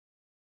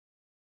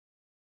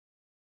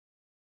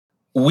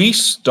We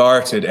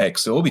started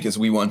EXO because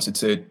we wanted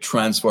to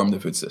transform the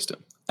food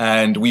system.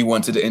 And we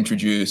wanted to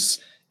introduce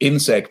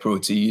insect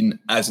protein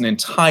as an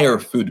entire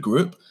food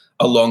group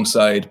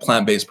alongside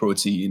plant-based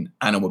protein,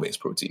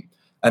 animal-based protein.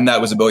 And that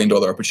was $1 billion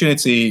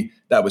opportunity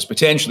that was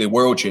potentially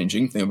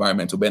world-changing for the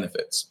environmental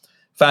benefits.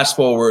 Fast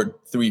forward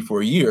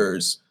 3-4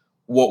 years,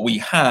 what we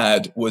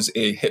had was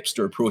a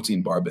hipster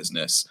protein bar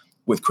business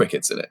with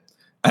crickets in it.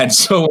 And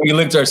so when we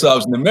looked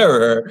ourselves in the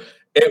mirror,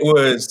 it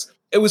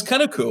was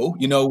kind of cool.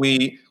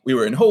 We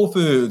were in Whole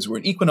Foods, we were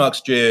in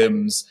Equinox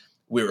gyms,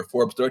 we were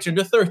Forbes 30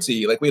 under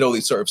 30. Like we had all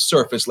these sort of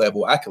surface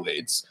level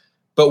accolades,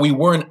 but we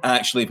weren't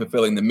actually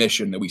fulfilling the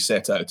mission that we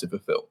set out to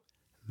fulfill.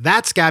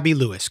 That's Gabby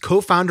Lewis,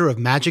 co-founder of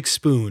Magic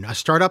Spoon, a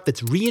startup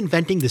that's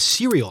reinventing the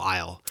cereal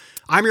aisle.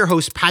 I'm your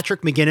host,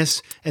 Patrick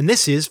McGinnis, and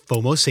this is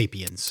FOMO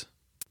Sapiens.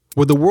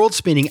 With the world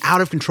spinning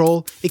out of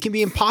control, it can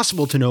be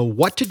impossible to know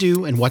what to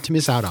do and what to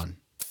miss out on.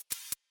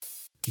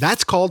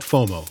 That's called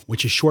FOMO,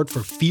 which is short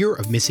for fear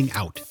of missing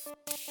out.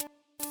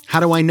 How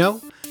do I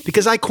know?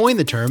 Because I coined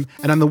the term,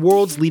 and I'm the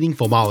world's leading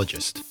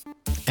FOMologist.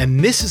 And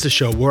this is a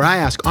show where I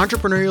ask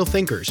entrepreneurial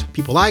thinkers,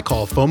 people I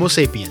call FOMO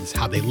sapiens,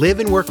 how they live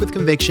and work with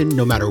conviction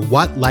no matter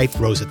what life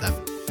throws at them.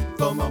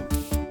 FOMO.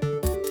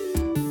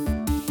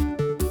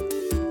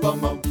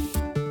 FOMO.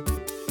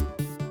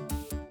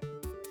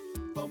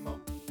 FOMO.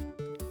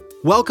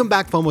 Welcome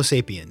back, FOMO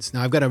sapiens.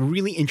 Now, I've got a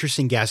really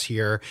interesting guest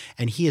here,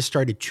 and he has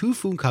started 2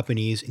 food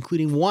companies,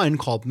 including one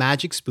called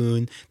Magic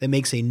Spoon that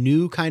makes a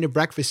new kind of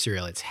breakfast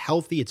cereal. It's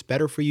healthy, it's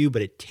better for you,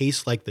 but it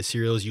tastes like the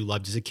cereals you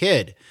loved as a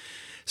kid.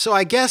 So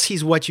I guess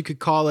he's what you could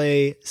call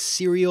a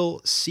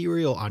serial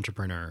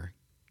entrepreneur.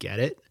 Get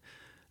it?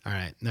 All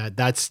right. Now,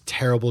 that's a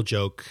terrible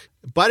joke,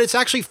 but it's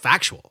actually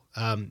factual.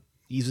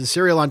 He's a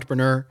serial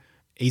entrepreneur.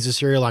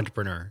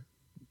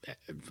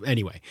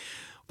 Anyway,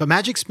 but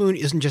Magic Spoon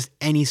isn't just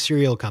any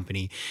cereal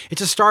company.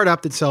 It's a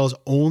startup that sells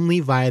only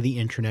via the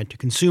internet to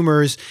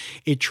consumers.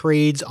 It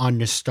trades on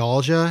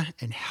nostalgia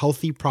and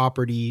healthy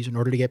properties in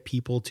order to get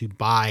people to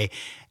buy.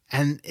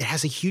 And it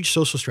has a huge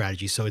social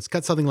strategy. So it's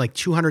got something like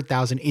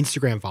 200,000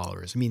 Instagram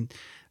followers. I mean,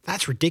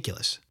 that's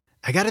ridiculous.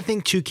 I got to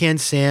think Toucan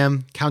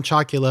Sam, Count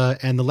Chocula,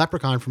 and the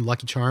leprechaun from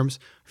Lucky Charms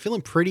are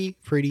feeling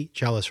pretty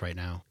jealous right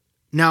now.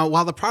 Now,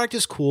 while the product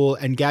is cool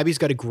and Gabby's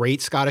got a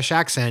great Scottish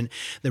accent,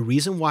 the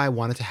reason why I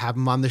wanted to have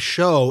him on the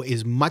show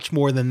is much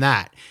more than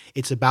that.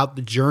 It's about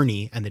the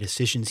journey and the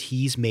decisions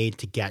he's made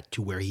to get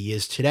to where he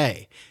is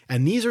today.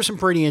 And these are some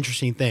pretty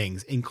interesting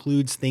things.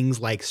 Includes things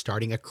like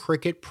starting a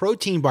cricket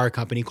protein bar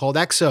company called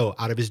EXO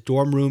out of his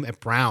dorm room at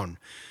Brown.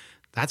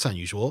 That's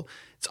unusual.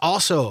 It's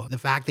also the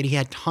fact that he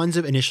had tons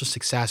of initial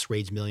success,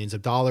 raised millions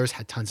of dollars,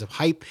 had tons of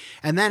hype.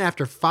 And then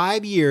after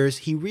 5 years,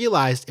 he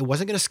realized it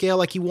wasn't going to scale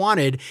like he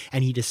wanted.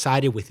 And he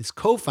decided with his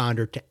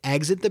co-founder to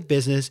exit the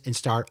business and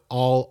start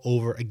all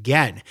over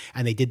again.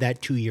 And they did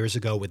that 2 years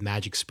ago with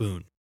Magic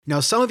Spoon. Now,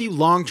 some of you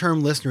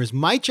long-term listeners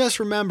might just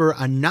remember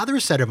another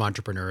set of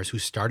entrepreneurs who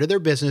started their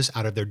business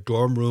out of their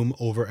dorm room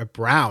over at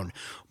Brown,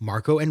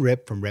 Marco and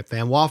Rip from Rip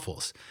Van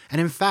Waffles. And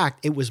in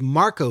fact, it was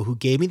Marco who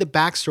gave me the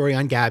backstory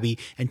on Gabby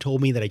and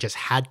told me that I just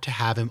had to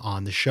have him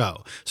on the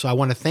show. So I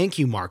want to thank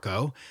you,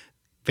 Marco.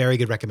 Very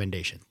good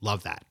recommendation.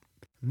 Love that.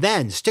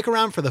 Then stick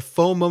around for the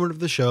faux moment of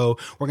the show.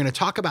 We're going to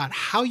talk about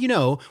how you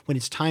know when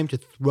it's time to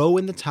throw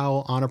in the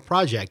towel on a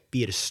project,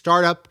 be it a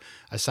startup,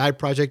 a side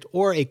project,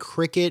 or a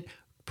cricket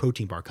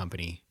protein bar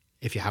company,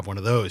 if you have one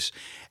of those.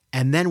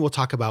 And then we'll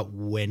talk about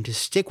when to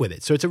stick with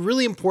it. So it's a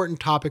really important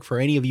topic for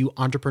any of you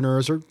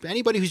entrepreneurs or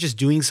anybody who's just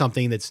doing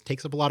something that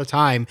takes up a lot of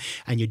time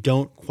and you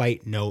don't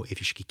quite know if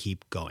you should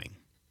keep going.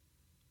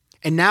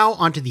 And now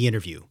onto the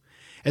interview.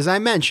 As I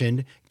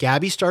mentioned,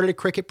 Gabby started a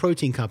cricket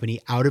protein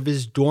company out of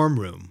his dorm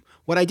room.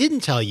 What I didn't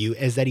tell you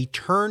is that he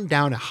turned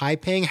down a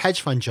high-paying hedge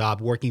fund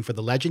job working for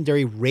the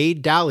legendary Ray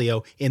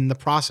Dalio in the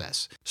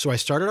process. So I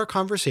started our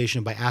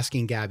conversation by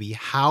asking Gabby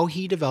how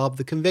he developed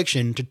the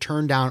conviction to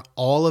turn down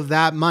all of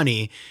that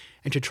money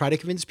and to try to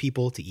convince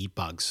people to eat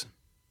bugs.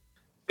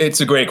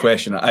 It's a great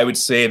question. I would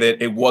say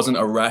that it wasn't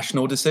a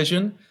rational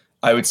decision.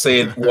 I would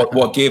say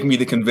what gave me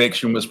the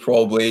conviction was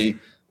probably,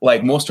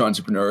 like most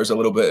entrepreneurs, a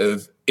little bit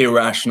of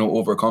irrational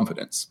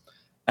overconfidence.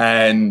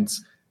 And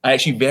I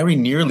actually very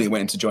nearly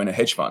went to join a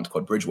hedge fund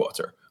called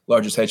Bridgewater,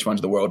 largest hedge fund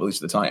in the world, at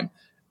least at the time.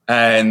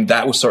 And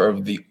that was sort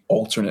of the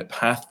alternate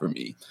path for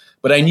me.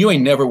 But I knew I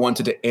never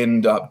wanted to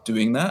end up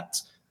doing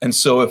that. And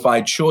so if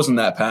I'd chosen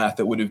that path,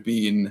 it would have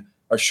been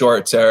a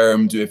short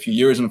term, do a few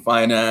years in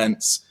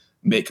finance,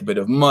 make a bit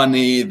of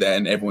money.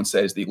 Then everyone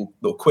says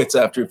they'll quit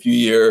after a few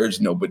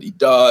years. Nobody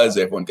does.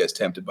 Everyone gets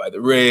tempted by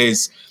the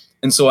raise.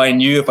 And so I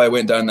knew if I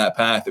went down that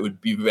path, it would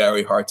be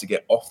very hard to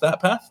get off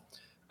that path.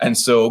 And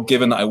so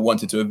given that I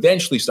wanted to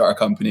eventually start a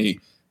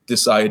company,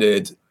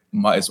 decided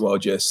might as well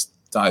just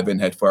dive in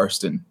head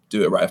first and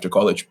do it right after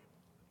college.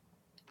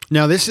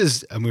 Now, this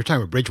is, and we're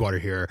talking about Bridgewater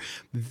here,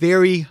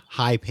 very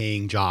high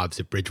paying jobs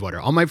at Bridgewater.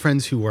 All my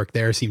friends who work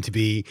there seem to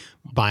be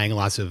buying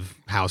lots of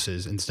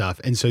houses and stuff.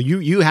 And so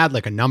you had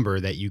like a number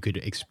that you could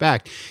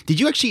expect. Did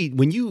you actually,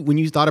 when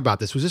you thought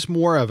about this, was this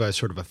more of a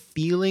sort of a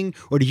feeling,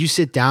 or did you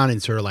sit down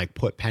and sort of like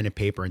put pen to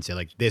paper and say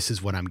like, this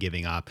is what I'm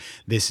giving up.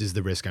 This is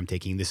the risk I'm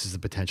taking. This is the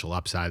potential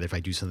upside if I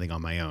do something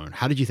on my own.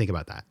 How did you think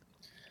about that?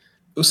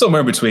 It was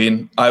somewhere in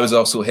between. I was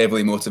also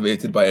heavily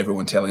motivated by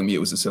everyone telling me it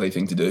was a silly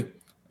thing to do.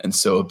 And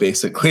so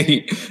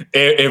basically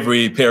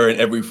every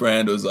parent, every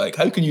friend was like,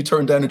 how can you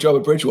turn down a job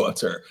at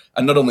Bridgewater?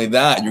 And not only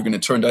that, you're going to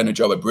turn down a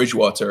job at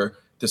Bridgewater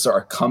to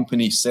start a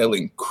company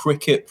selling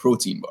cricket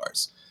protein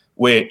bars,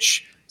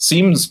 which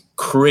seems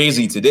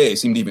crazy today,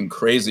 seemed even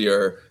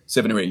crazier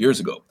 7 or 8 years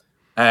ago.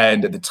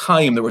 And at the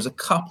time, there was a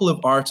couple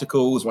of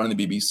articles, one on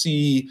the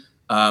BBC,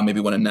 maybe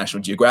one on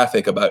National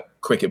Geographic, about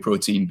cricket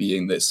protein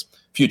being this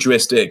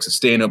futuristic,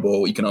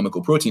 sustainable,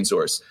 economical protein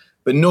source.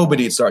 But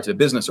nobody had started a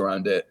business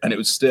around it. And it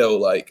was still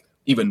like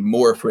even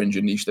more fringe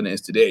and niche than it is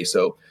today.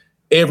 So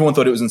everyone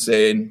thought it was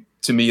insane.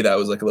 To me, that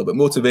was like a little bit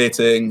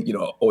motivating,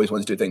 always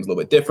wanted to do things a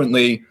little bit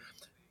differently.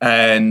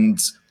 And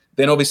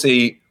then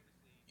obviously,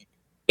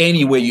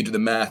 any way you do the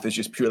math is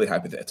just purely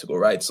hypothetical,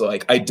 right? So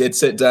like I did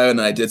sit down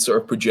and I did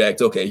sort of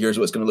project, okay, here's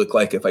what it's going to look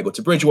like if I go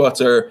to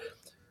Bridgewater.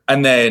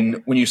 And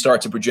then when you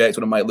start to project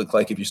what it might look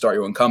like if you start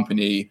your own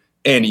company,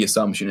 any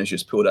assumption is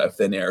just pulled out of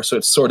thin air. So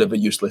it's sort of a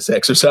useless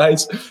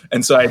exercise.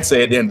 And so I'd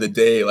say at the end of the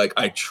day, like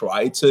I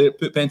tried to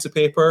put pen to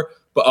paper,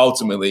 but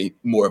ultimately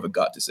more of a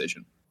gut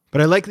decision.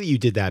 But I like that you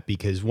did that,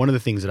 because one of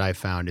the things that I've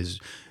found is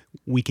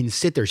we can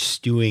sit there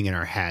stewing in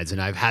our heads. And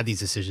I've had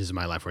these decisions in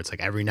my life where it's like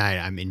every night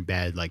I'm in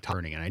bed, like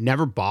turning, and I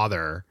never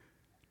bother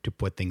to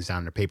put things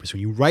down on paper. So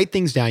when you write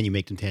things down, you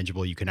make them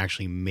tangible, you can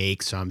actually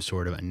make some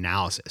sort of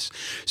analysis.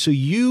 So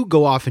you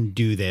go off and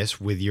do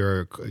this with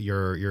your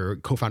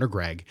co-founder,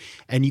 Greg,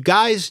 and you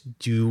guys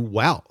do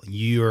well.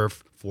 You're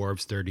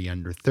Forbes 30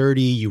 under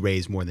 30. You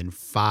raise more than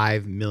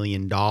 $5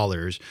 million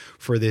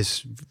for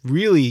this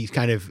really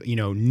kind of,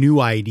 new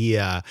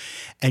idea.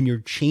 And you're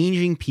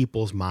changing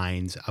people's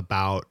minds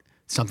about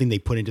something they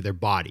put into their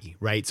body,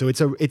 right? So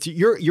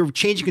you're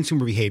changing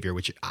consumer behavior,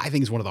 which I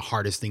think is one of the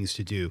hardest things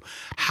to do.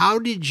 How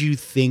did you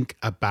think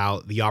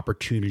about the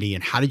opportunity,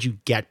 and how did you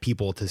get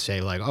people to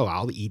say like, oh,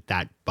 I'll eat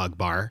that bug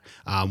bar,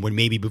 when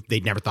maybe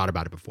they'd never thought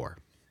about it before?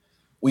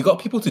 We got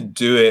people to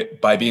do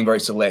it by being very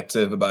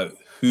selective about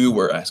who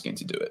we're asking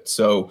to do it.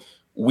 So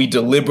we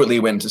deliberately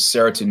went to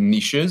certain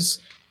niches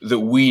that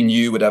we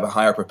knew would have a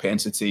higher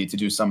propensity to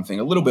do something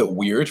a little bit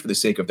weird for the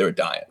sake of their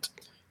diet.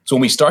 So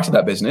when we started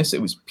that business,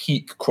 it was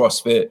peak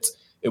CrossFit,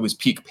 it was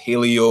peak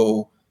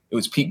paleo, it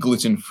was peak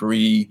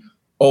gluten-free,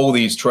 all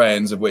these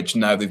trends of which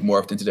now they've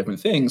morphed into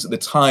different things. At the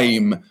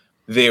time,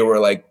 they were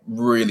like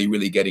really,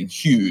 really getting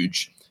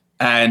huge.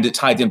 And it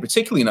tied in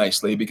particularly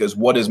nicely because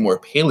what is more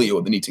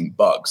paleo than eating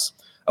bugs?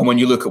 And when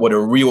you look at what a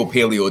real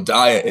paleo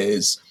diet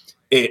is,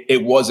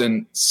 it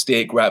wasn't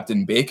steak wrapped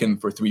in bacon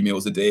for 3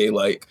 meals a day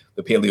like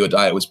the paleo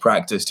diet was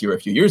practiced here a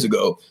few years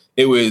ago.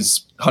 It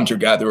was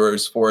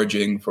hunter-gatherers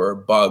foraging for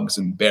bugs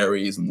and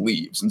berries and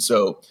leaves. And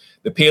so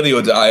the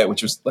paleo diet,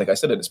 which was, like I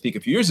said at its peak a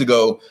few years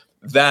ago,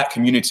 that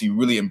community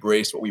really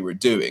embraced what we were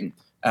doing.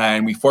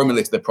 And we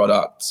formulated the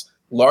products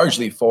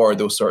largely for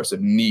those sorts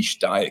of niche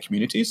diet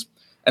communities.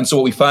 And so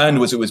what we found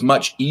was it was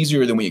much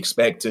easier than we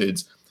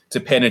expected to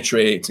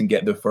penetrate and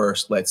get the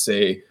first, let's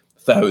say,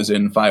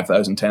 1,000,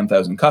 5,000,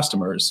 10,000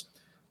 customers.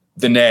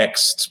 The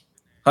next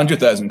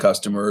 100,000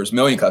 customers,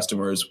 million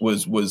customers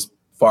was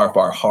far,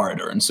 far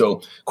harder. And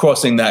so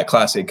crossing that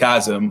classic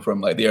chasm from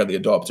like the early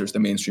adopters to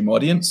the mainstream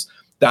audience,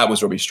 that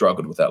was where we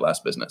struggled with that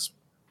last business.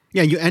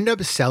 Yeah, you end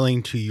up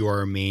selling to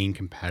your main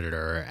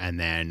competitor and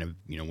then,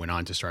 went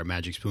on to start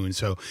Magic Spoon.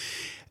 So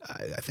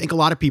I think a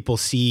lot of people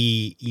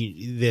see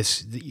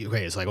this,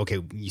 okay, it's like, okay,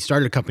 you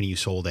started a company, you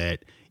sold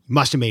it, you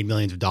must have made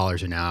millions of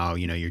dollars, and now,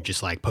 you're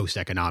just like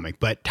post-economic.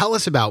 But tell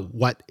us about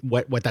what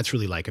that's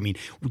really like. I mean,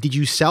 did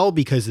you sell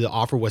because the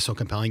offer was so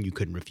compelling you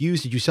couldn't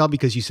refuse? Did you sell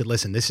because you said,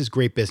 listen, this is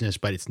great business,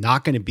 but it's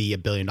not going to be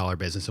 $1 billion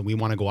business, and we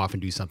want to go off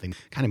and do something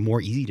kind of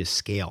more easy to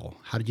scale?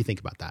 How did you think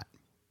about that?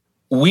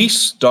 We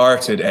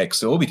started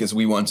Exo because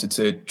we wanted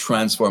to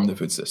transform the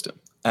food system,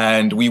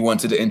 and we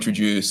wanted to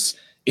introduce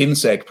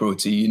insect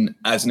protein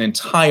as an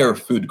entire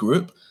food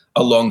group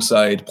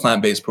alongside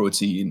plant-based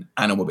protein,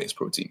 animal-based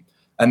protein.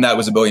 And that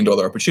was $1 billion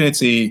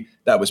opportunity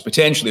that was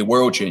potentially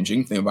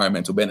world-changing for the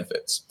environmental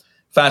benefits.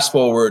 Fast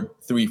forward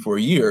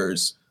 3-4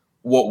 years,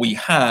 what we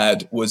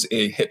had was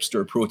a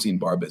hipster protein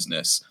bar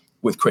business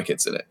with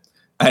crickets in it.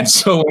 And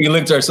so when we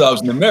looked ourselves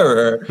in the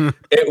mirror,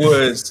 it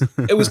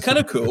was kind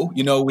of cool.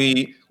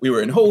 We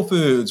were in Whole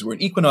Foods, we were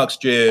in Equinox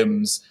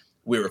gyms,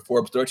 we were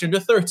Forbes 30 under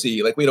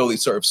 30. Like we had all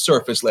these sort of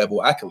surface level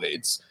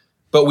accolades,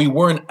 but we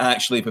weren't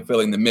actually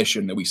fulfilling the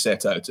mission that we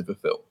set out to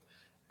fulfill.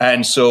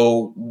 And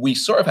so we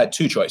sort of had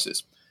two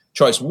choices.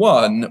 Choice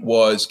one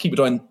was keep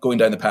it going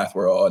down the path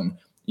we're on,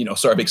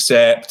 sort of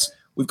accept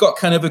we've got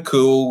kind of a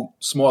cool,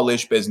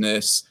 smallish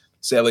business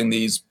selling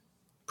these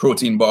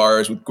protein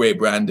bars with great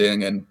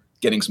branding and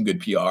getting some good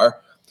PR.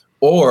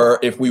 Or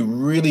if we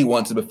really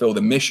wanted to fulfill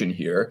the mission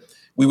here,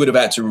 we would have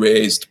had to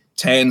raise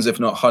tens, if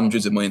not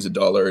hundreds of millions of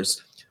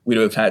dollars. We'd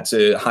have had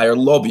to hire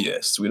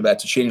lobbyists. We'd have had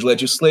to change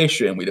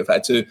legislation. We'd have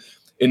had to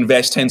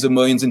invest tens of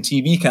millions in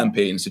TV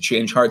campaigns to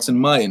change hearts and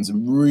minds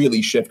and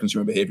really shift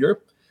consumer behavior.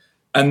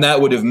 And that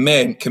would have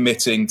meant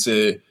committing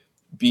to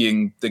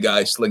being the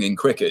guy slinging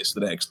crickets for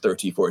the next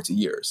 30, 40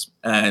 years.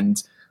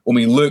 And when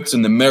we looked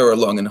in the mirror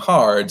long and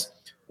hard,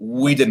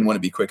 we didn't want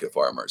to be cricket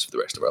farmers for the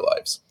rest of our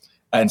lives.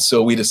 And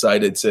so we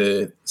decided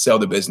to sell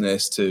the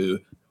business to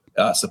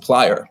a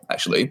supplier,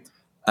 actually,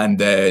 and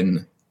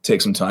then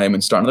take some time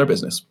and start another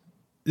business.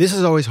 This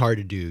is always hard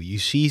to do. You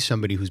see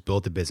somebody who's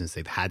built a business,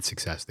 they've had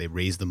success, they've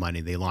raised the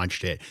money, they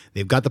launched it,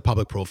 they've got the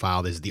public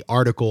profile, there's the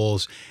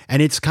articles,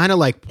 and it's kind of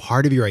like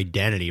part of your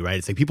identity, right?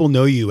 It's like people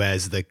know you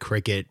as the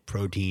cricket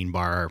protein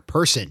bar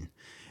person.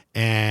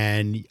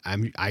 And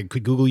I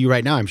could Google you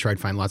right now. I'm sure I'd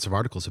find lots of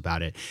articles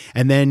about it.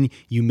 And then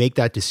you make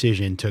that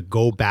decision to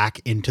go back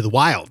into the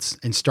wilds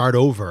and start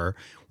over,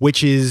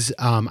 which is,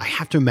 I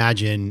have to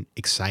imagine,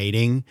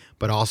 exciting,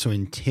 but also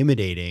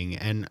intimidating.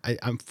 And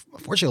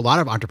unfortunately, a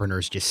lot of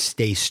entrepreneurs just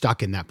stay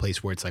stuck in that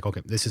place where it's like,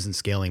 okay, this isn't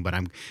scaling, but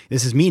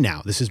this is me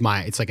now. This is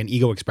it's like an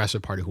ego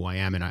expressive part of who I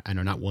am. And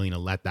I'm not willing to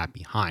let that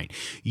behind.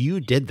 You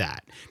did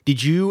that.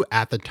 Did you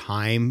at the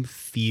time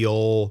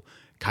feel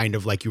kind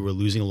of like you were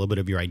losing a little bit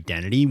of your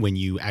identity when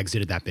you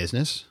exited that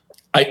business?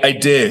 I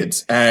did.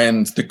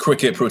 And the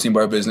cricket protein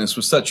bar business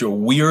was such a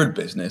weird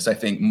business. I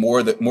think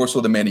more so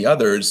than many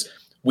others,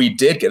 we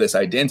did get this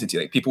identity.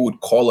 Like people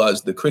would call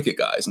us the cricket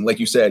guys. And like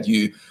you said,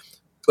 you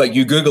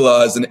Google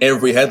us and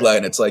every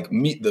headline, it's like,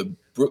 meet the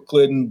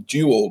Brooklyn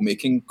duo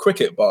making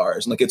cricket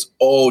bars. And like, it's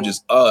all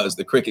just us,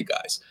 the cricket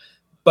guys.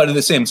 But at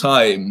the same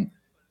time,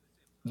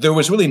 there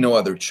was really no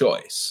other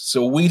choice.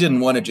 So we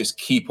didn't want to just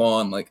keep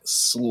on like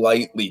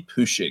slightly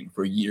pushing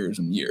for years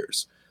and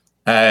years.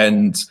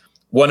 And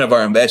one of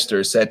our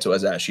investors said to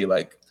us actually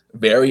like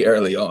very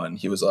early on,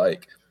 he was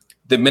like,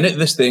 the minute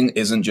this thing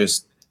isn't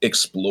just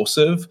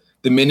explosive,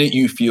 the minute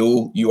you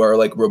feel you are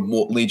like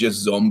remotely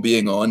just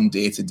zombieing on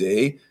day to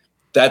day,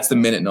 that's the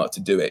minute not to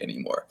do it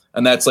anymore.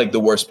 And that's like the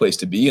worst place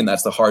to be. And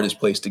that's the hardest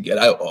place to get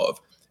out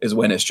of, is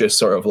when it's just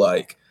sort of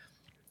like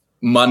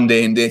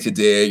mundane day to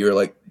day. You're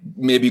like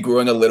maybe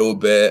growing a little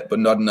bit, but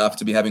not enough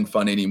to be having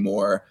fun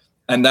anymore.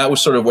 And that was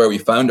sort of where we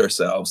found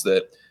ourselves,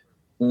 that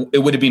it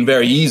would have been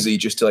very easy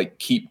just to like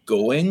keep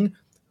going,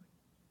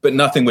 but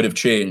nothing would have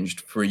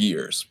changed for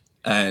years.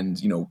 And,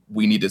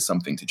 we needed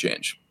something to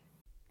change.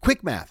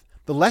 Quick math.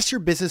 The less your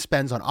business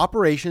spends on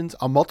operations,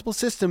 on multiple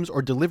systems,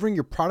 or delivering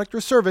your product or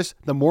service,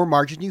 the more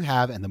margin you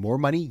have and the more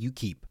money you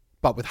keep.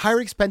 But with higher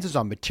expenses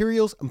on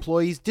materials,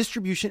 employees,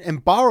 distribution,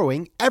 and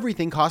borrowing,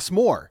 everything costs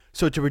more.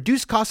 So to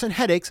reduce costs and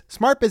headaches,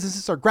 smart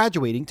businesses are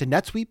graduating to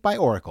NetSuite by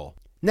Oracle.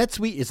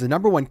 NetSuite is the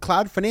 #1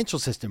 cloud financial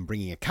system,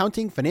 bringing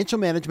accounting, financial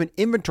management,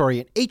 inventory,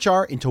 and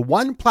HR into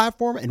one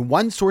platform and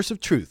one source of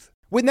truth.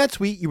 With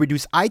NetSuite, you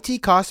reduce IT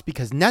costs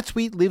because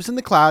NetSuite lives in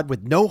the cloud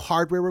with no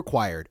hardware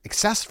required,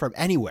 accessed from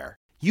anywhere.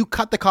 You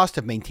cut the cost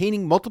of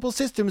maintaining multiple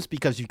systems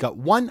because you've got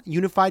one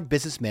unified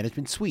business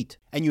management suite.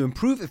 And you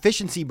improve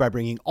efficiency by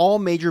bringing all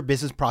major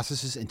business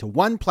processes into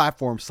one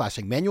platform,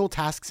 slashing manual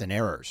tasks and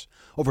errors.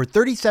 Over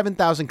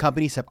 37,000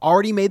 companies have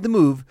already made the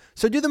move,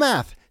 so do the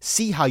math.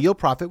 See how you'll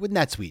profit with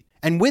NetSuite.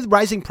 And with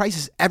rising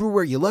prices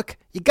everywhere you look,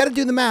 you got to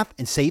do the math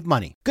and save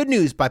money. Good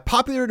news, by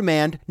popular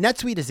demand,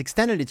 NetSuite has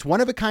extended its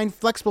one-of-a-kind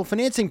flexible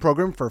financing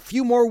program for a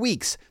few more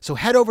weeks. So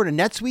head over to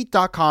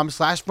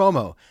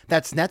netsuite.com/FOMO.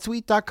 That's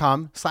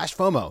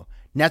netsuite.com/FOMO.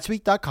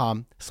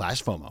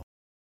 netsuite.com/FOMO.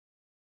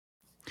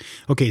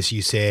 Okay, so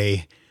you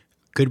say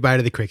goodbye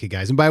to the cricket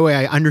guys. And by the way,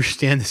 I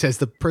understand this as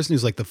the person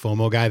who's like the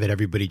FOMO guy that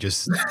everybody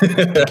just,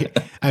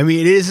 I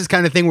mean, it is this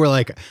kind of thing where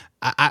like,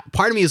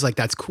 part of me is like,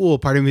 that's cool.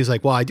 Part of me is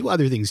like, well, I do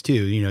other things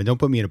too, don't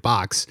put me in a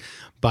box.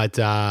 But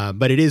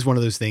it is one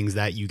of those things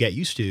that you get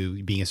used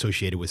to being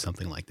associated with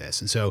something like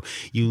this. And so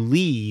you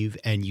leave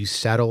and you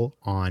settle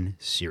on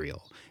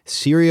cereal.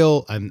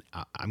 Cereal, I'm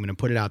going to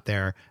put it out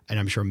there, and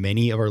I'm sure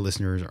many of our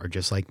listeners are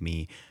just like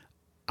me.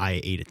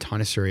 I ate a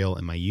ton of cereal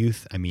in my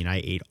youth. I mean,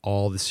 I ate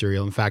all the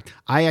cereal. In fact,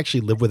 I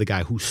actually lived with a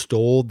guy who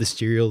stole the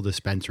cereal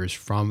dispensers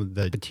from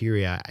the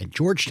cafeteria at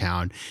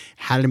Georgetown,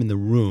 had them in the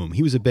room.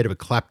 He was a bit of a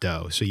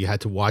klepto, so you had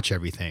to watch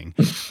everything.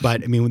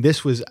 But I mean, there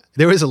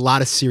was a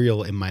lot of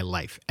cereal in my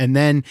life. And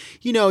then,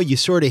 you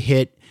sort of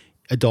hit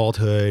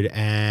adulthood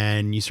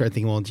and you start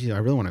thinking, well, I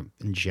really want to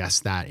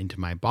ingest that into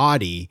my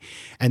body.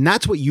 And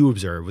that's what you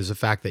observed, was the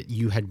fact that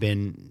you had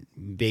been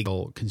big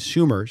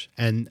consumers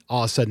and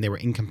all of a sudden they were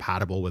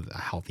incompatible with a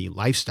healthy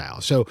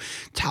lifestyle. So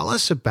tell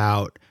us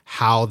about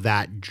how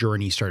that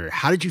journey started.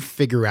 How did you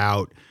figure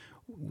out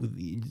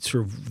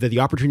sort of that the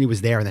opportunity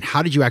was there, and then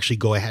how did you actually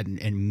go ahead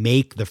and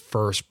make the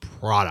first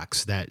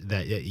products that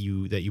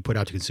you put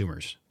out to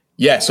consumers?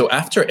 Yeah, so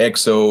after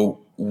EXO,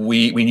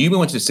 we knew we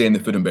wanted to stay in the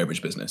food and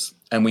beverage business,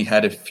 and we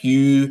had a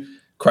few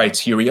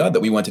criteria that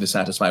we wanted to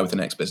satisfy with the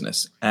next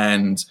business.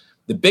 And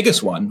the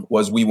biggest one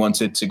was we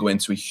wanted to go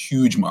into a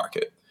huge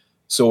market.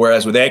 So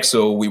whereas with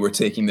EXO, we were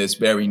taking this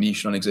very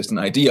niche, non-existent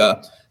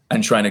idea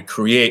and trying to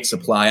create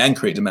supply and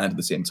create demand at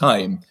the same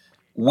time.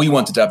 We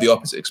wanted to have the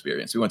opposite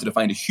experience. We wanted to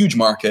find a huge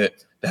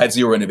market that had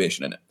zero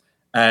innovation in it.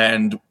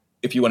 And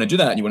if you want to do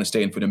that and you want to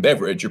stay in food and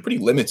beverage, you're pretty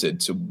limited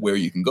to where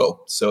you can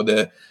go. So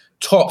the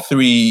top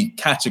 3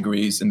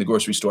 categories in the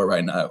grocery store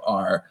right now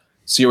are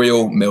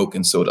cereal, milk,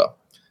 and soda.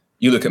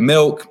 You look at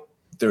milk,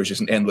 there's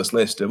just an endless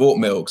list of oat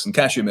milks and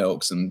cashew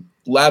milks and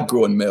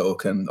lab-grown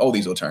milk and all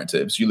these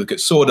alternatives. You look at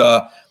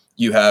soda,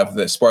 you have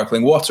the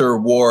sparkling water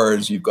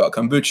wars, you've got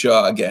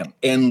kombucha, again,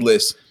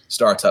 endless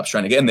startups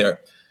trying to get in there.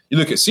 You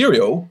look at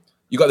cereal,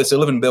 you got this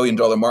 $11 billion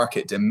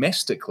market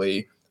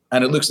domestically,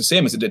 and it looks the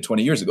same as it did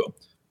 20 years ago.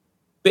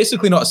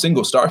 Basically not a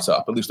single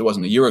startup, at least there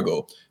wasn't a year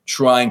ago,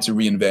 trying to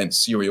reinvent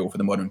cereal for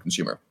the modern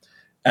consumer.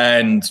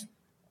 And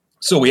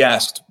so we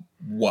asked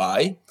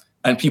why,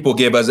 and people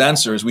gave us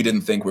answers we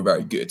didn't think were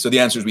very good. So the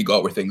answers we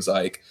got were things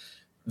like,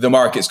 the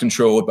market's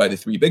controlled by the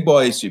 3 big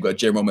boys. So you've got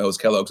General Mills,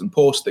 Kellogg's, and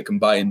Post that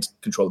combined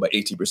control about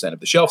 80% of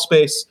the shelf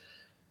space.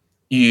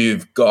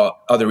 You've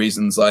got other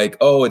reasons like,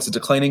 oh, it's a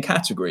declining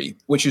category,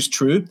 which is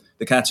true.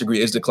 The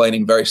category is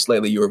declining very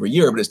slightly year over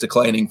year, but it's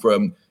declining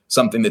from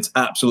something that's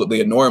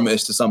absolutely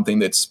enormous to something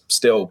that's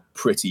still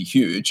pretty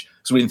huge.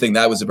 So we didn't think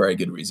that was a very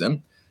good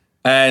reason.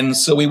 And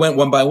so we went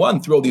one by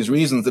one through all these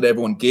reasons that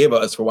everyone gave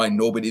us for why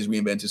nobody's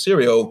reinvented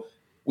cereal.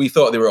 We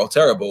thought they were all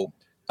terrible.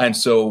 And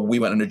so we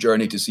went on a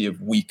journey to see if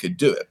we could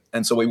do it.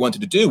 And so what we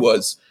wanted to do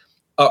was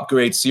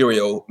upgrade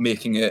cereal,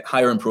 making it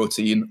higher in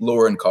protein,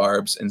 lower in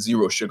carbs, and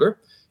zero sugar,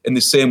 in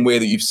the same way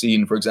that you've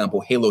seen, for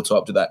example, Halo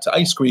Top do that to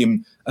ice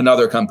cream, and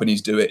other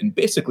companies do it in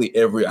basically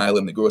every aisle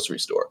in the grocery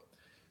store.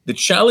 The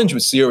challenge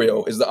with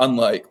cereal is that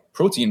unlike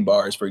protein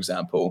bars, for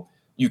example,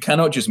 you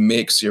cannot just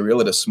make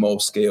cereal at a small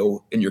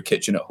scale in your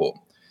kitchen at home.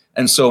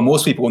 And so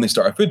most people, when they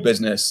start a food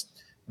business,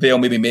 they'll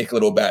maybe make a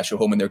little batch at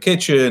home in their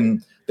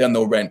kitchen, then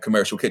they'll rent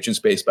commercial kitchen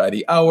space by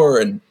the hour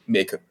and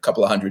make a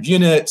couple of 100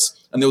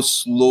 units, and they'll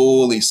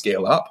slowly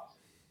scale up.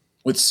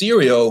 With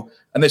cereal,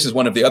 and this is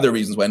one of the other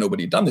reasons why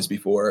nobody had done this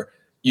before,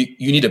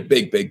 you need a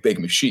big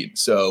machine.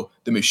 So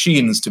the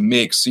machines to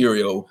make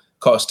cereal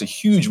cost a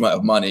huge amount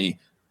of money,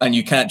 and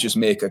you can't just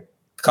make a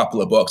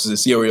couple of boxes of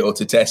cereal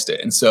to test it.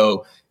 And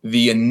so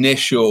the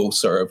initial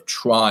sort of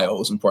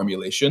trials and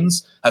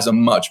formulations has a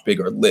much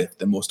bigger lift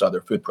than most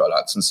other food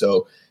products. And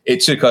so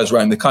it took us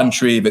around the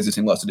country,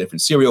 visiting lots of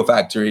different cereal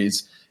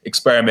factories,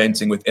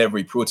 experimenting with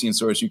every protein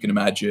source you can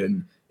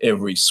imagine,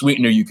 every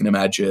sweetener you can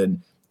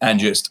imagine, and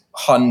just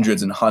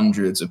hundreds and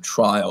hundreds of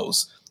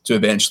trials to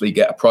eventually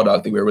get a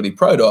product that we're really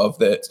proud of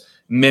that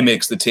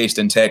mimics the taste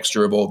and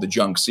texture of all the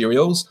junk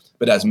cereals,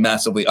 but has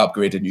massively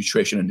upgraded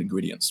nutrition and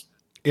ingredients.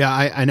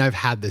 Yeah, I've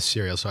had this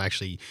cereal. So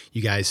actually,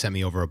 you guys sent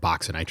me over a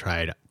box, and I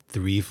tried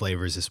 3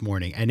 flavors this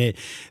morning. And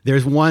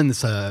there's one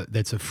that's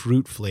a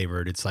fruit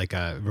flavored. It's like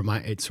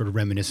it's sort of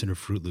reminiscent of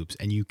Fruit Loops,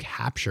 and you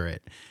capture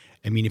it.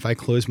 I mean, if I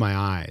close my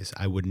eyes,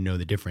 I wouldn't know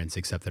the difference,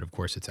 except that, of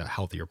course, it's a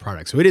healthier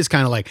product. So it is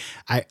kind of like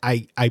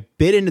I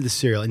bit into the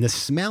cereal, and the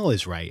smell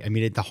is right. I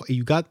mean,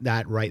 you got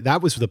that right.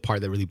 That was the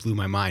part that really blew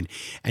my mind.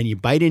 And you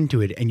bite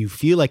into it, and you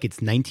feel like it's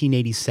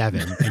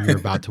 1987, and you're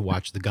about to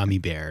watch the Gummy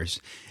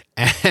Bears.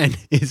 And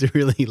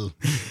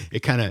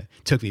it kind of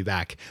took me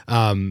back.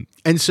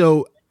 And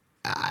so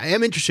I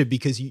am interested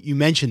because you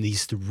mentioned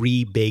these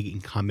 3 big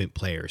incumbent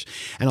players.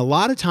 And a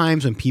lot of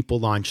times when people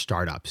launch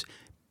startups,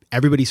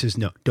 everybody says,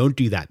 no, don't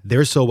do that.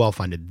 They're so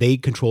well-funded. They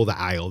control the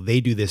aisle.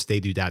 They do this, they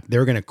do that.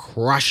 They're going to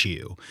crush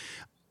you.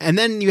 And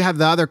then you have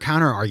the other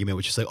counter argument,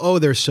 which is like, oh,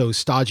 they're so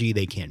stodgy.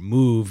 They can't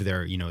move.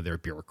 They're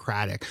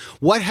bureaucratic.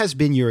 What has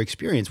been your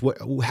experience?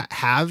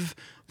 Have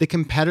the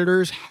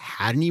competitors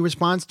had any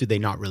response? Do they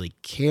not really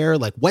care?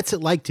 Like, what's it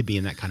like to be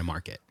in that kind of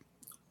market?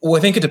 Well, I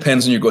think it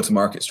depends on your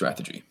go-to-market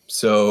strategy.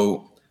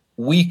 So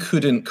we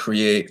couldn't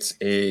create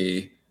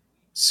a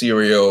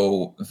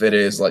cereal that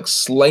is like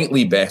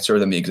slightly better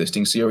than the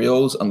existing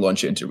cereals and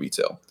launch it into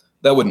retail.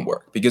 That wouldn't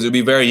work because it would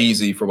be very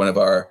easy for one of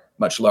our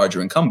much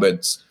larger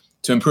incumbents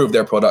to improve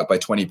their product by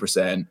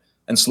 20%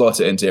 and slot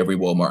it into every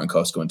Walmart and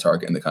Costco and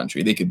Target in the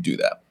country. They could do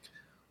that.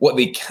 What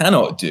they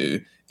cannot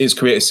do is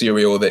create a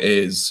cereal that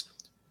is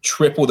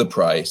triple the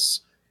price,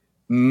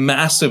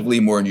 massively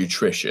more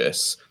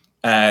nutritious,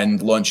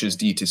 and launches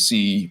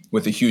D2C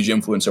with a huge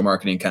influencer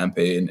marketing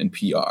campaign and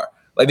PR.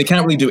 Like, they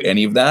can't really do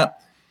any of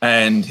that.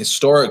 And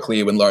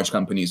historically, when large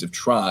companies have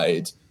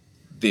tried,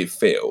 they've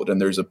failed.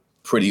 And there's a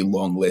pretty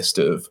long list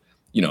of,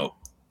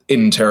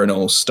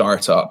 internal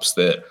startups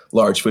that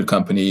large food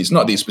companies,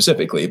 not these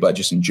specifically, but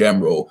just in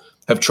general,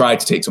 have tried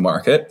to take to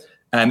market.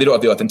 And they don't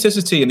have the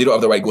authenticity, and they don't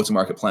have the right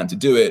go-to-market plan to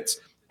do it.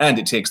 And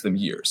it takes them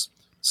years.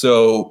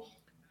 So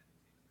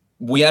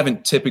we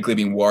haven't typically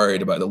been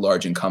worried about the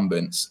large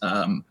incumbents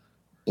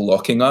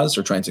blocking us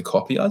or trying to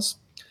copy us.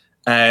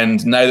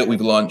 And now that we've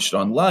launched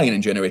online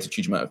and generated a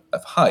huge amount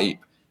of hype,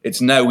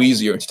 it's now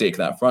easier to take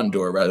that front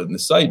door rather than the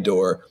side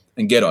door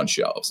and get on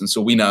shelves. And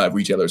so we now have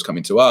retailers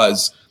coming to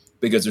us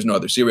because there's no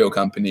other cereal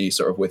company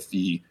sort of with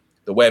the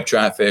web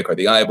traffic or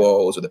the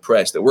eyeballs or the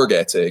press that we're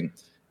getting.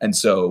 And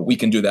so we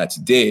can do that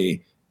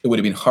today. It would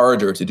have been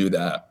harder to do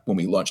that when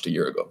we launched a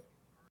year ago.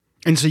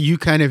 And so you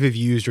kind of have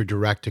used your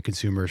direct to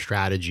consumer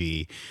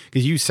strategy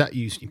because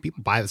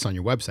people buy this on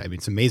your website. I mean,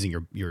 it's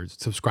amazing. You're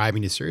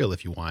subscribing to cereal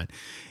if you want.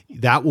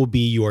 That will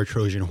be your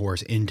Trojan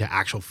horse into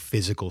actual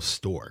physical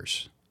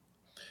stores.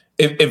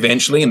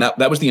 Eventually, and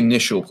that was the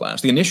initial plan.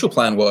 So the initial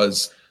plan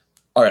was,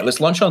 all right, let's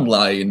launch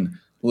online.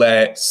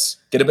 Let's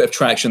get a bit of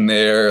traction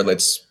there.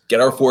 Let's get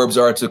our Forbes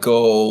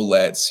article.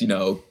 Let's,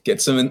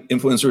 get some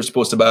influencers to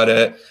post about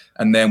it.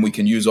 And then we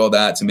can use all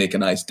that to make a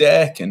nice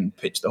deck and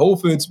pitch the Whole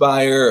Foods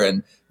buyer.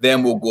 And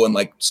then we'll go and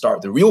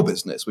start the real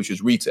business, which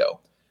is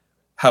retail.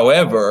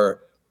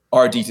 However,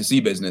 our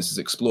D2C business has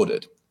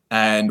exploded.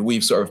 And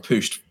we've sort of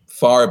pushed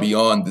far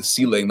beyond the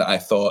ceiling that I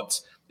thought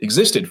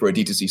existed for a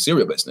D2C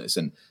cereal business.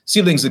 And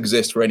ceilings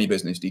exist for any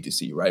business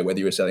D2C, right?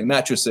 Whether you're selling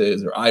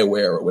mattresses or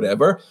eyewear or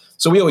whatever.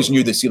 So we always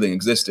knew the ceiling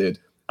existed.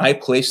 I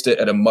placed it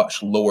at a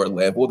much lower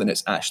level than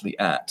it's actually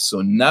at.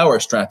 So now our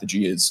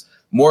strategy is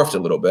morphed a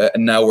little bit,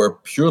 and now we're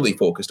purely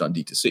focused on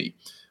D2C.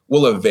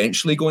 We'll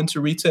eventually go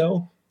into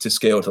retail to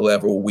scale to the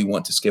level we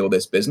want to scale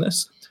this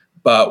business,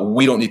 but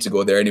we don't need to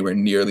go there anywhere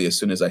nearly as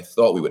soon as I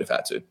thought we would have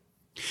had to.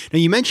 Now,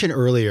 you mentioned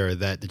earlier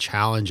that the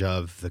challenge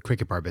of the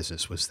Cricket Bar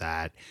business was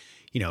that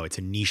it's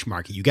a niche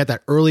market. You get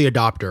that early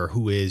adopter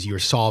who is, you're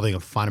solving a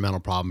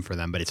fundamental problem for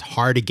them, but it's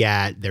hard to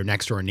get their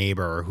next door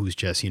neighbor who's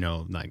just,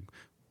 like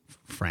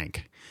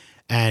Frank.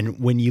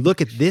 And when you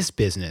look at this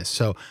business,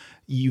 so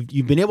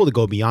you've been able to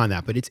go beyond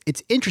that, but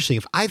it's interesting.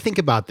 If I think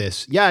about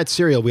this, yeah, it's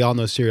cereal. We all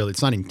know cereal.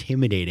 It's not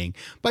intimidating,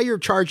 but you're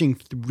charging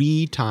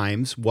 3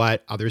 times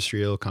what other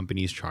cereal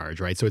companies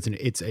charge, right? So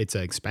it's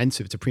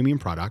expensive. It's a premium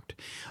product,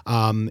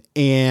 and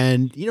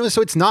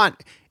so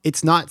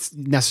it's not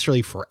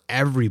necessarily for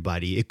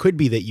everybody. It could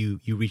be that you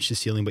reach the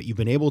ceiling, but you've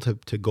been able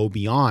to go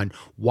beyond.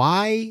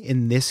 Why,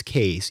 in this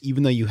case,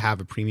 even though you have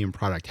a premium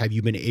product, have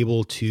you been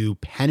able to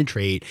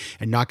penetrate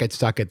and not get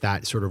stuck at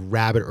that sort of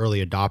rabid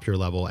early adopter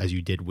level as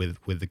you did with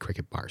the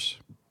Cricket Bars?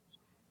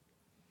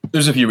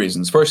 There's a few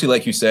reasons. Firstly,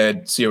 like you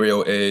said,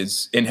 cereal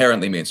is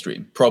inherently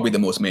mainstream, probably the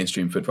most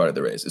mainstream food product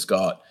there is. It's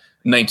got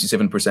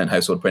 97%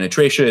 household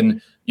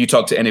penetration. You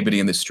talk to anybody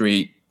in the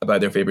street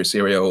about their favorite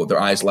cereal, their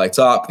eyes light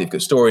up. They've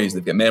got stories,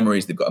 they've got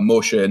memories, they've got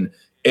emotion.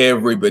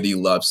 Everybody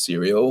loves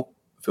cereal,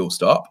 full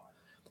stop.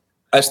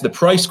 As to the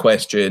price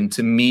question,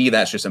 to me,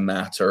 that's just a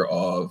matter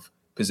of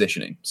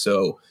positioning.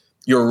 So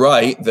you're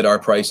right that our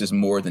price is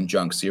more than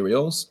junk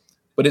cereals,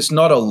 but it's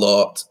not a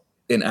lot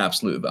in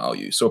absolute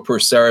value. So per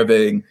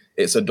serving,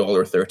 it's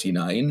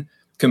 $1.39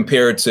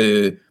 compared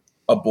to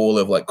a bowl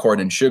of corn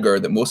and sugar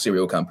that most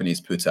cereal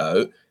companies put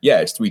out. Yeah,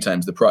 it's 3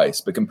 times the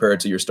price, but compared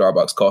to your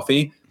Starbucks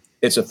coffee,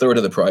 it's a third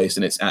of the price,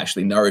 and it's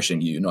actually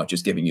nourishing you, not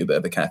just giving you a bit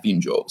of a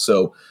caffeine jolt.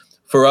 So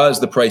for us,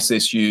 the price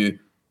issue,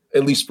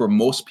 at least for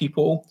most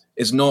people,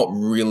 is not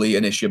really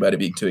an issue about it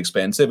being too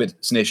expensive.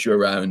 It's an issue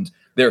around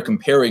they're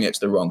comparing it to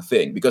the wrong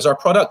thing, because our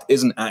product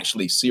isn't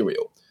actually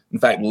cereal. In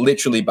fact,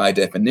 literally by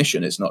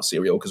definition, it's not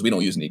cereal because we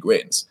don't use any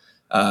grains.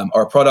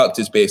 Our product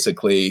is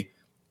basically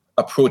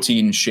a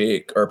protein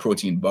shake or a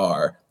protein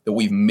bar that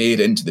we've made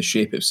into the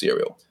shape of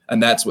cereal.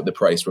 And that's what the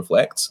price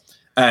reflects.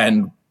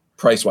 And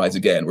price-wise,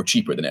 again, we're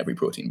cheaper than every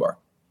protein bar.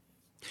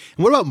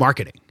 And what about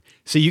marketing?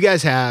 So you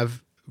guys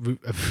have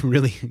a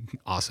really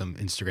awesome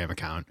Instagram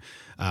account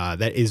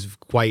that is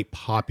quite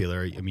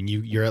popular. I mean,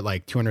 you're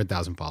at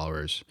 200,000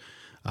 followers.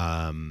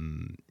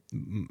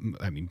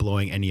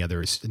 Blowing any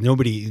others. No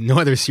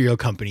other cereal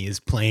company is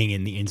playing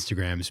in the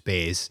Instagram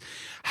space.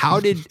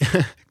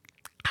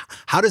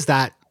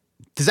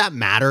 Does that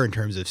matter in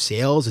terms of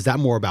sales? Is that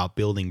more about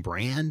building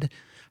brand?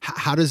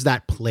 How does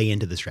that play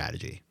into the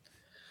strategy?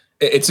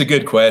 It's a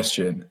good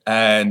question.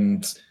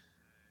 And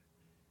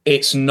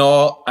it's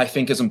not, I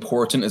think, as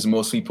important as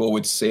most people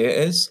would say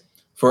it is.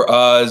 For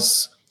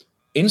us,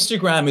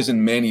 Instagram is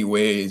in many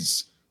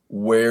ways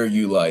where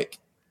you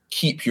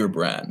keep your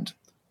brand.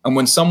 And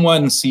when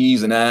someone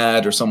sees an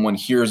ad or someone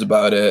hears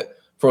about it,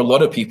 for a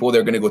lot of people,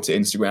 they're going to go to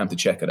Instagram to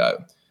check it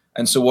out.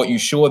 And so what you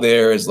show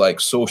there is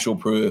social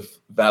proof,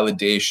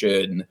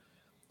 validation,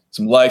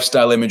 some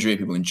lifestyle imagery,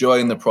 people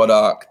enjoying the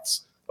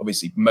product,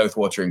 obviously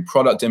mouth-watering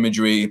product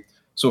imagery.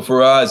 So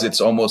for us, it's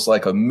almost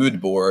like a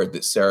mood board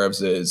that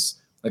serves as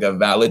a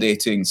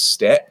validating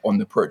step on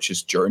the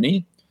purchase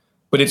journey,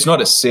 but it's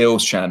not a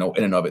sales channel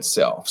in and of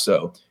itself.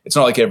 So it's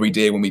not like every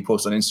day when we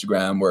post on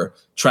Instagram, we're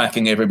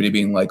tracking everybody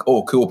being like,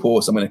 oh, cool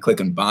post, I'm going to click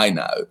and buy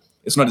now.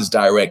 It's not as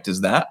direct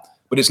as that,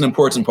 but it's an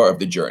important part of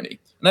the journey.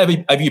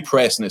 And I view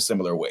press in a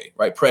similar way,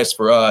 right? Press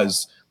for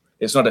us,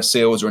 it's not a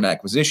sales or an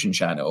acquisition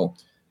channel,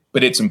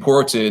 but it's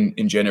important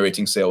in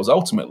generating sales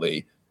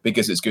ultimately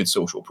because it's good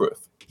social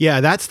proof.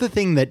 Yeah, that's the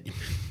thing that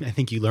I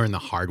think you learn the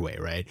hard way,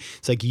 right?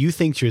 It's you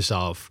think to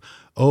yourself,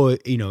 oh,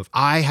 if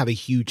I have a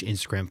huge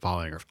Instagram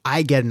following, or if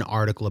I get an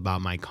article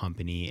about my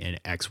company in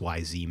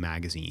XYZ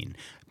magazine,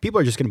 people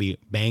are just going to be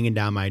banging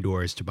down my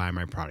doors to buy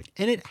my product.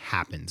 And it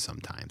happens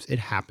sometimes. It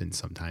happens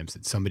sometimes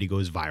that somebody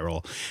goes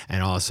viral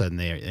and all of a sudden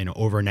they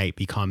overnight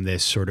become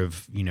this sort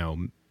of,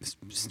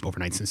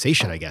 overnight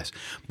sensation, I guess.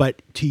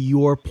 But to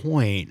your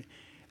point,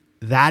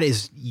 that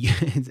is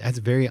that's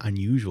very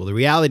unusual. The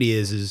reality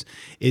is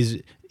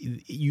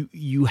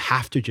you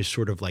have to just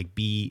sort of like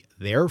be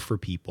there for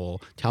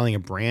people, telling a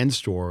brand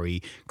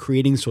story,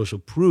 creating social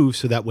proof,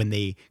 so that when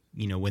they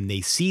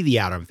see the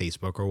ad on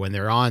Facebook or when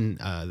they're on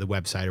the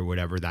website or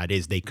whatever that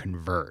is, they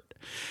convert.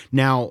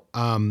 Now,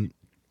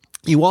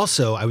 you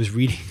also, I was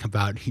reading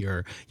about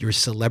your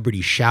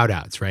celebrity shout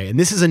outs, right? And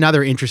this is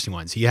another interesting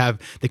one. So you have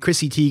the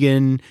Chrissy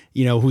Teigen,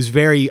 who's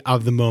very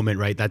of the moment,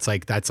 right? That's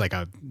like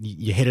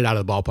you hit it out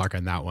of the ballpark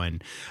on that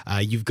one.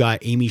 You've got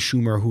Amy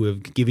Schumer, who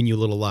have given you a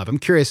little love. I'm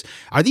curious,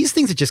 are these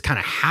things that just kind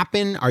of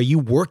happen? Are you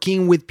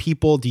working with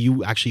people? Do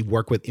you actually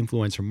work with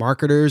influencer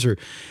marketers,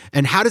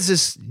 and how does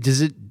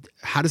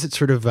it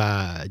sort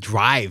of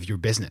drive your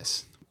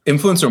business?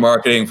 Influencer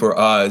marketing for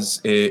us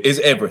is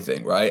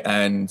everything, right?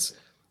 And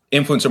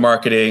influencer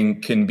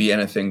marketing can be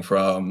anything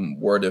from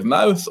word of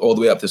mouth all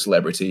the way up to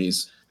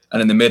celebrities.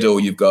 And in the middle,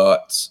 you've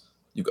got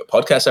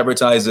podcast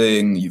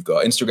advertising, you've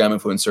got Instagram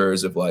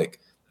influencers of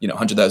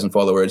 100,000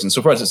 followers. And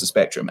so for us, it's a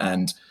spectrum.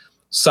 And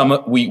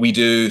we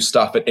do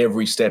stuff at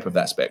every step of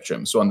that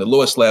spectrum. So on the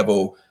lowest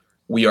level,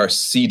 we are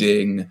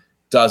seeding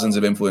dozens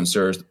of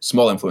influencers,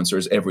 small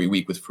influencers every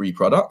week with free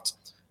product.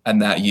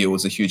 And that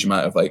yields a huge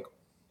amount of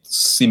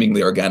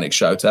seemingly organic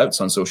shout outs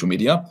on social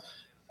media.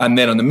 And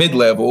then on the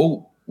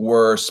mid-level,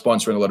 we're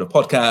sponsoring a lot of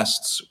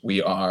podcasts.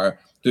 We are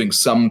doing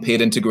some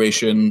paid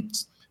integration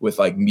with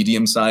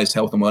medium-sized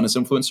health and wellness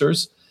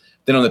influencers.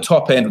 Then on the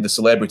top end of the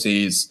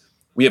celebrities,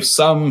 we have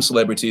some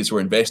celebrities who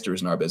are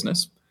investors in our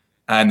business,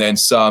 and then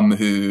some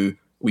who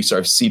we sort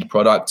of seed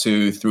product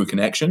to through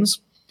connections.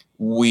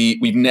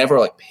 We've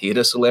never paid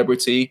a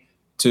celebrity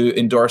to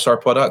endorse our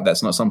product.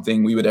 That's not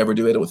something we would ever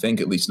do, I don't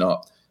think, at least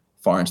not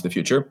far into the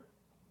future.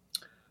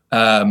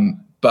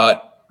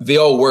 But they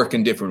all work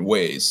in different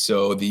ways.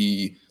 So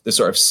the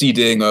sort of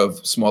seeding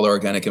of smaller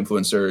organic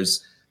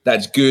influencers,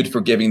 that's good for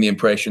giving the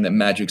impression that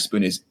Magic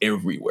Spoon is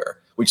everywhere,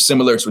 which,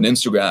 similar to an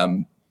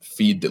Instagram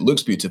feed that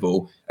looks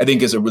beautiful, I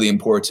think is a really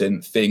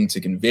important thing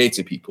to convey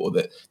to people,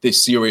 that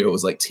this cereal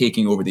is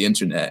taking over the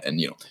internet,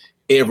 and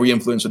every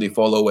influencer they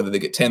follow, whether they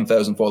get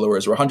 10,000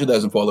 followers or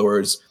 100,000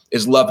 followers,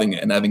 is loving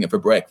it and having it for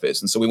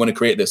breakfast. And so we want to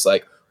create this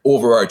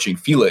overarching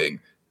feeling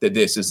that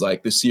this is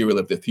the cereal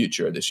of the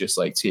future that's just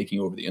taking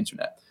over the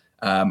internet.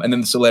 And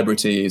then the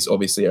celebrities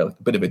obviously are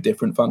a bit of a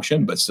different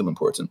function, but still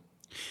important.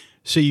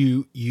 So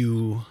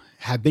you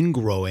have been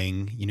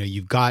growing,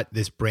 you've got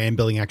this brand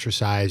building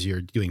exercise,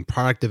 you're doing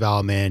product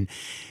development,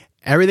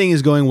 everything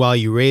is going well,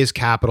 you raise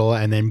capital,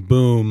 and then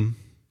boom,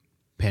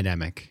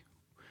 pandemic.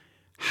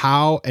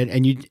 How, and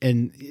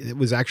it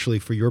was actually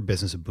for your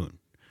business a boon,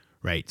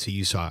 right? So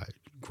you saw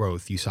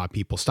growth, you saw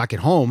people stuck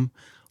at home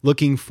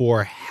looking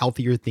for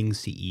healthier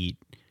things to eat,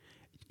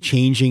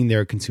 changing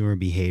their consumer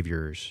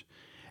behaviors.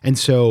 And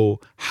so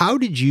how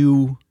did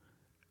you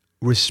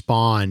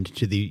respond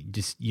to the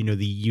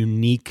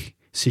unique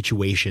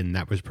situation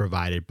that was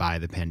provided by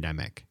the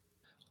pandemic?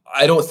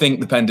 I don't think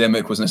the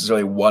pandemic was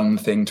necessarily one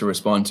thing to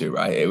respond to,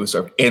 right? It was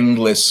sort of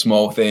endless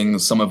small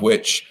things, some of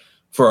which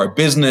for our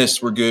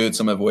business were good,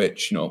 some of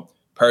which,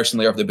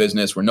 personally of the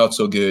business were not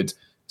so good.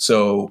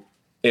 So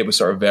it was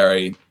sort of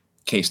very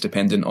case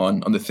dependent on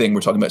the thing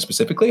we're talking about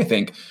specifically. I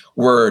think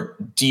we're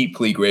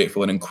deeply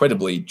grateful and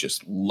incredibly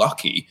just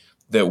lucky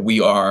that we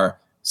are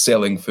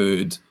selling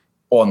food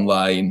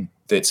online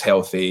that's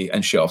healthy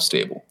and shelf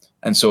stable.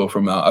 And so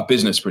from a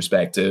business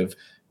perspective,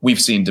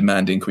 we've seen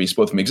demand increase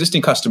both from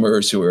existing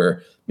customers who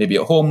are maybe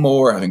at home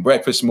more, having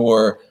breakfast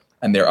more,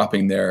 and they're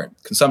upping their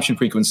consumption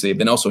frequency, but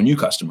then also new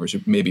customers who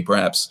maybe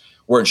perhaps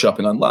weren't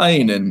shopping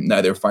online and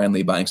now they're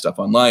finally buying stuff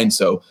online.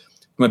 So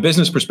from a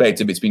business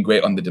perspective, it's been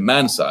great on the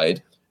demand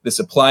side. The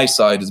supply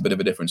side is a bit of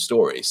a different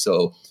story.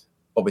 So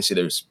obviously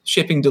there's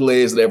shipping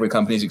delays that every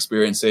company is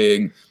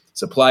experiencing.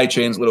 Supply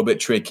chain's a little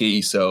bit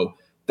tricky. So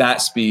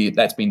that's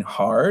been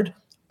hard,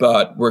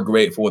 but we're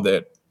grateful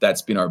that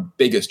that's been our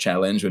biggest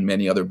challenge when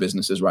many other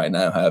businesses right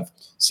now have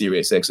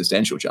serious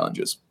existential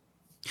challenges.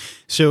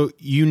 So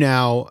you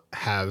now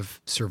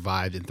have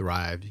survived and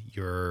thrived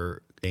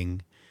your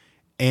thing,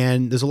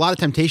 and there's a lot of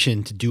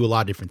temptation to do a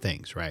lot of different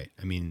things, right?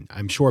 I mean,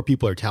 I'm sure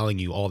people are telling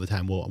you all the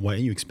time, well, why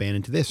don't you expand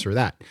into this or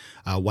that?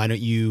 Why don't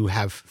you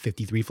have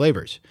 53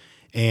 flavors?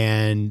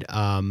 And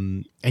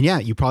yeah,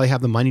 you probably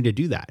have the money to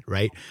do that,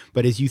 right?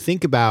 But as you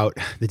think about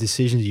the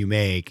decisions you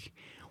make,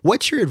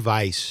 what's your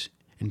advice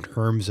in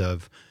terms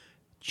of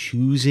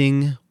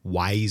choosing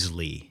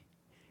wisely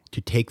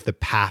to take the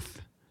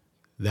path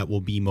that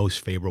will be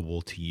most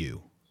favorable to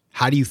you?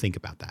 How do you think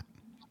about that?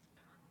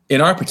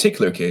 In our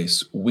particular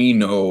case, we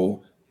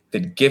know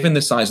that given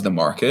the size of the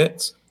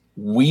market,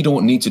 we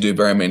don't need to do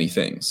very many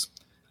things.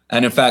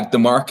 And in fact, the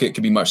market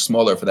could be much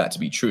smaller for that to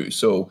be true.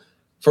 So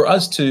for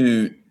us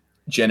to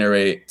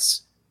generate,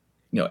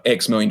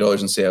 X million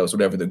dollars in sales,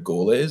 whatever the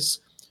goal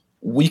is,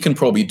 we can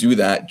probably do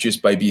that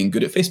just by being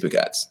good at Facebook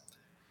ads.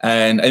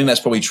 And I think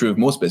that's probably true of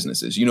most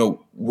businesses.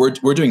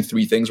 We're doing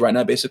three things right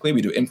now, basically.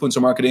 We do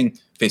influencer marketing,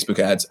 Facebook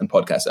ads, and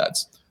podcast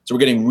ads. So we're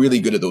getting really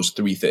good at those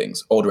three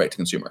things, all direct to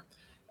consumer.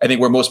 I think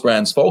where most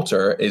brands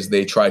falter is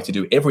they try to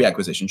do every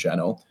acquisition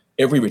channel,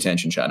 every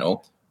retention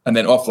channel, and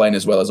then offline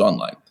as well as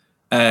online.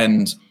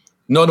 And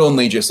not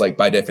only just like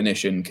by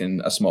definition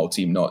can a small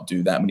team not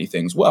do that many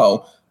things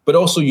well, but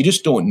also you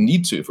just don't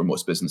need to for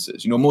most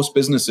businesses. Most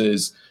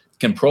businesses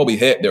can probably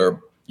hit their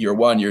year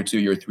 1, year 2,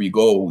 year 3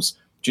 goals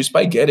just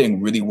by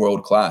getting really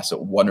world-class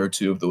at 1 or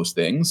 2 of those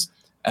things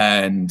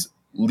and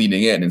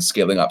leaning in and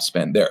scaling up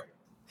spend there.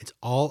 It's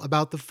all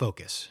about the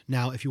focus.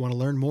 Now, if you want to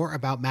learn more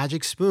about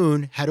Magic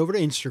Spoon, head over to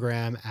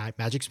Instagram at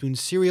Magic Spoon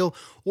Cereal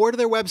or to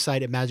their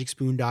website at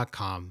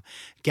magicspoon.com.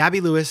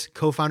 Gabby Lewis,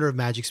 co-founder of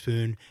Magic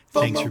Spoon,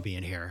 thanks for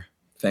being here.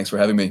 Thanks for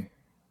having me.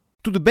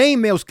 Tudo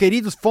bem, meus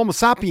queridos Fomo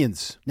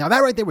sapiens? Now that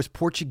right there was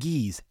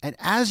Portuguese, and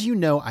as you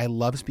know, I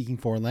love speaking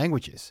foreign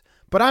languages.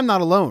 But I'm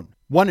not alone.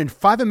 1 in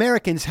 5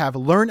 Americans have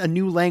learned a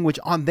new language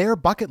on their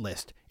bucket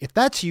list. If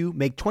that's you,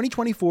 make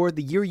 2024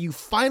 the year you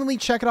finally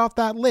check it off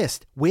that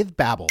list with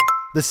Babbel,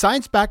 the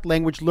science-backed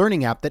language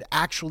learning app that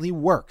actually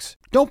works.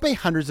 Don't pay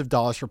hundreds of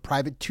dollars for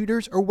private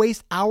tutors or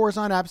waste hours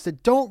on apps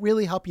that don't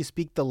really help you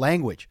speak the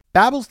language.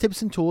 Babbel's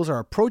tips and tools are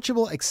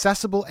approachable,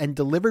 accessible, and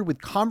delivered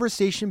with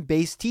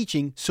conversation-based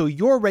teaching so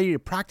you're ready to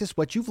practice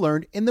what you've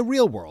learned in the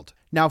real world.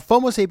 Now,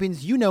 Fomo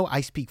Sapiens, you know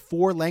I speak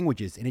 4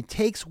 languages, and it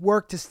takes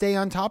work to stay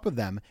on top of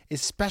them,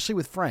 especially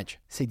with French.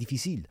 C'est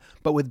difficile.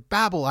 But with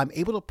Babbel, I'm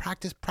able to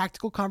practice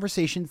practical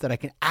conversations that I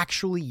can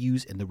actually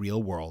use in the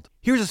real world.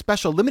 Here's a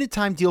special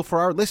limited-time deal for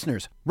our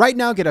listeners. Right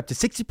now, get up to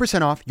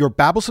 60% off your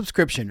Babbel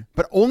subscription,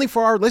 but only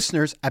for our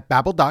listeners at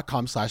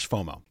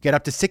babbel.com/FOMO. Get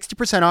up to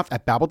 60% off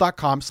at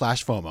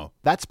babbel.com/FOMO.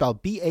 That's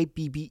spelled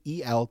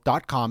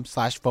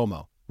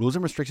BABBEL.com/FOMO. Rules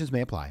and restrictions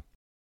may apply.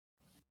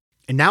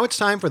 And now it's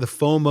time for the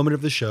FOMO moment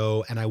of the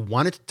show, and I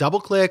wanted to double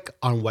click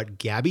on what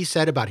Gabby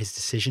said about his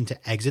decision to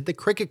exit the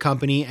Cricut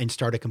company and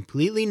start a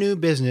completely new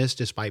business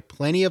despite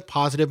plenty of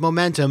positive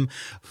momentum,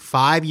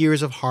 5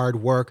 years of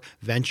hard work,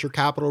 venture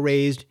capital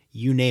raised,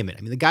 you name it.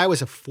 I mean, the guy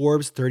was a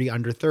Forbes 30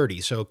 under 30,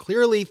 so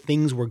clearly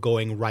things were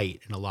going right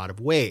in a lot of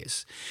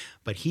ways.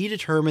 But he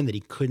determined that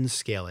he couldn't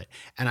scale it.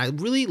 And I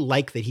really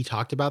like that he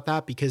talked about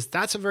that because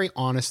that's a very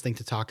honest thing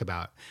to talk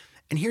about.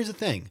 And here's the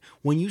thing,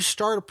 when you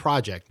start a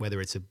project,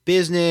 whether it's a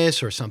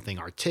business or something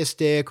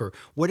artistic or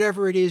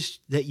whatever it is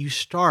that you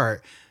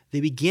start, the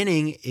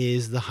beginning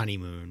is the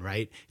honeymoon,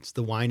 right? It's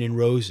the wine and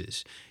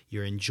roses.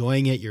 You're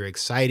enjoying it, you're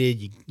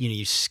excited,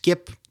 you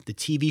skip the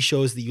TV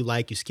shows that you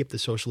like, you skip the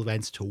social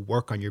events to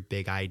work on your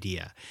big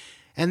idea.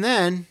 And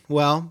then,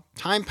 well,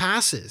 time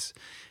passes.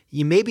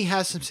 You maybe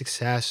have some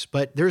success,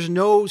 but there's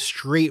no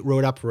straight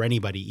road up for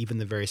anybody, even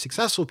the very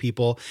successful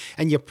people,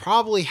 and you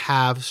probably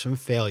have some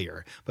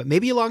failure. But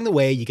maybe along the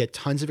way, you get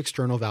tons of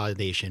external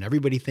validation.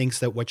 Everybody thinks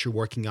that what you're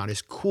working on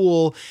is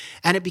cool,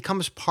 and it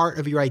becomes part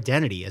of your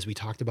identity, as we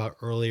talked about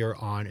earlier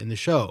on in the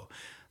show.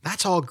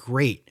 That's all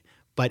great,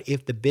 but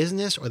if the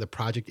business or the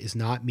project is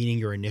not meeting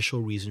your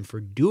initial reason for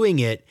doing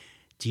it,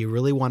 do you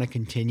really want to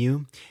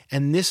continue?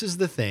 And this is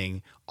the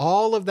thing.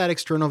 All of that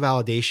external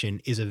validation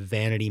is a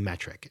vanity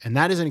metric. And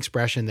that is an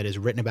expression that is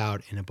written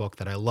about in a book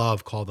that I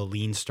love called The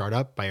Lean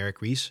Startup by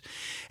Eric Ries.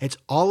 It's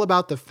all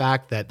about the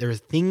fact that there are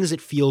things that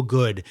feel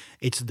good.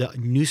 It's the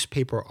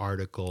newspaper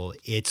article.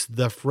 It's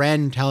the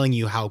friend telling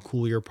you how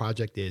cool your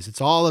project is.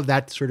 It's all of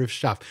that sort of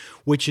stuff,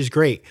 which is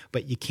great,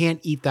 but you can't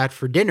eat that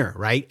for dinner,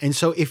 right? And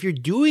so if you're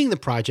doing the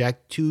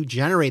project to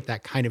generate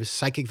that kind of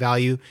psychic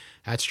value,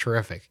 that's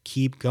terrific.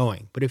 Keep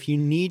going. But if you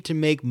need to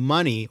make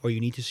money or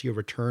you need to see a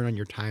return on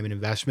your time and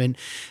investment,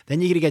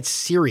 then you got to get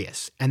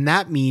serious. And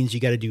that means you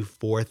got to do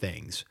 4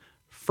 things.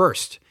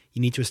 First,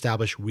 you need to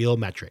establish real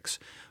metrics.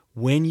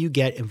 When you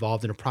get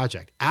involved in a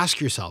project, ask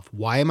yourself,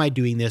 why am I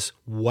doing this?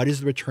 What is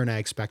the return I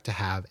expect to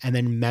have? And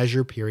then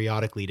measure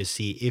periodically to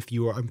see if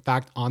you are in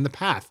fact on the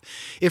path.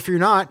 If you're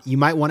not, you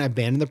might want to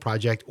abandon the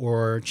project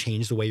or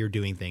change the way you're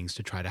doing things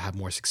to try to have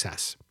more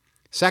success.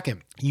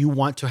 Second, you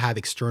want to have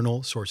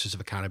external sources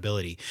of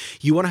accountability.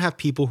 You want to have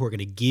people who are going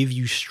to give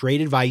you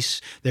straight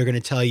advice. They're going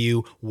to tell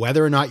you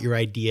whether or not your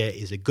idea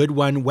is a good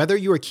one, whether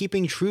you are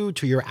keeping true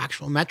to your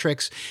actual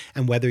metrics,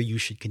 and whether you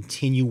should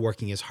continue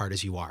working as hard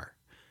as you are.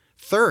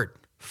 Third,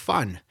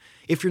 fun.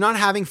 If you're not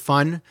having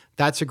fun,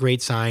 that's a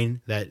great sign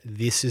that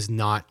this is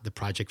not the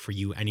project for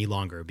you any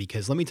longer.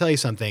 Because let me tell you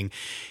something,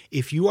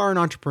 if you are an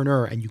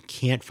entrepreneur and you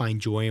can't find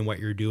joy in what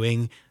you're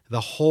doing, the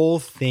whole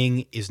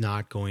thing is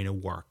not going to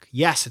work.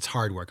 Yes, it's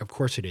hard work. Of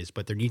course it is,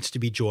 but there needs to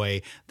be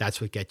joy.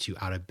 That's what gets you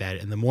out of bed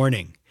in the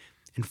morning.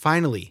 And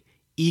finally,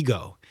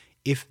 ego.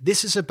 If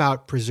this is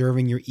about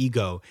preserving your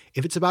ego,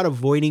 if it's about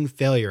avoiding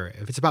failure,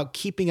 if it's about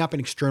keeping up an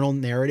external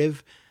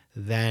narrative,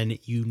 then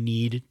you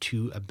need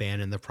to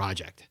abandon the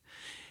project.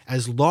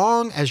 As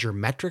long as your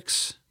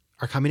metrics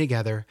are coming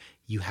together,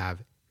 you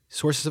have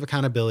sources of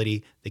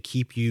accountability that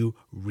keep you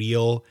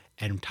real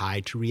and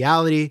tied to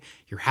reality,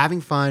 you're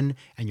having fun,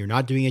 and you're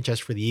not doing it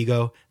just for the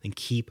ego, then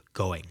keep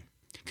going.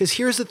 Because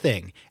here's the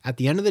thing. At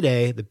the end of the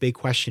day, the big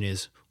question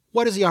is,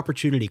 what is the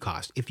opportunity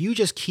cost? If you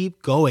just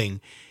keep going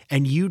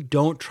and you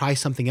don't try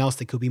something else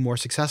that could be more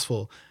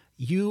successful,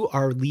 you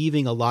are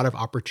leaving a lot of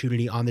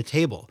opportunity on the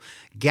table.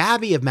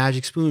 Gabby of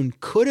Magic Spoon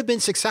could have been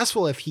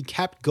successful if he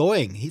kept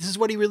going. This is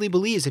what he really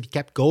believes, if he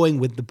kept going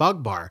with the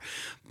Bug Bar.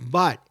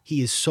 But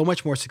he is so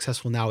much more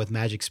successful now with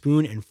Magic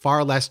Spoon in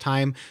far less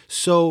time.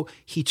 So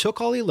he took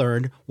all he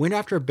learned, went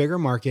after a bigger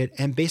market,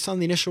 and based on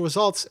the initial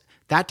results,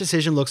 that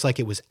decision looks like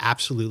it was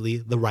absolutely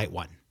the right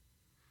one.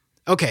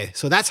 Okay,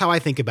 so that's how I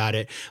think about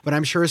it, but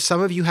I'm sure some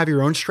of you have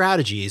your own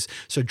strategies,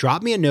 so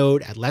drop me a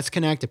note at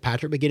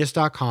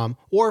letsconnect@patrickmcginnis.com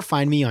or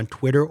find me on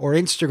Twitter or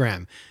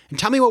Instagram, and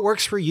tell me what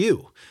works for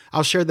you.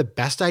 I'll share the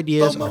best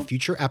ideas on a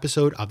future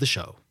episode of the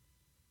show.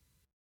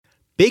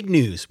 Big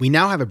news, we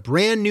now have a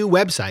brand new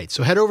website,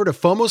 so head over to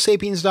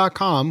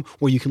FOMOSapiens.com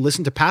where you can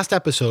listen to past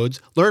episodes,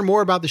 learn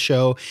more about the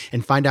show,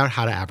 and find out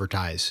how to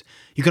advertise.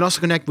 You can also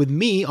connect with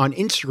me on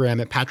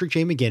Instagram at Patrick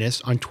J.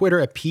 McGinnis, on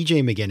Twitter at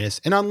PJ McGinnis,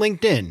 and on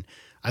LinkedIn.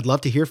 I'd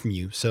love to hear from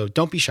you, so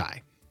don't be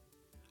shy.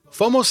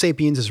 FOMO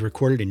Sapiens is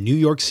recorded in New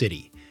York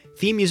City.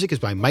 Theme music is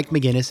by Mike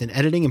McGinnis, and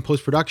editing and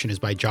post-production is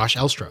by Josh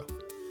Elstro.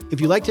 If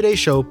you like today's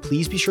show,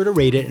 please be sure to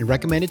rate it and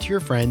recommend it to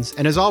your friends.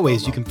 And as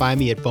always, you can find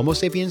me at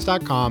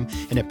FOMOSapiens.com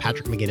and at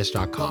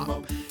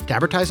PatrickMcGinnis.com. To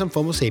advertise on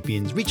FOMO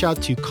Sapiens, reach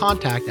out to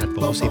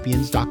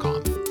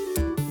contact@FOMOSapiens.com.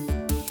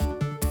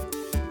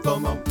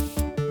 FOMO.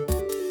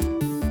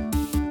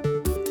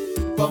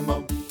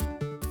 FOMO.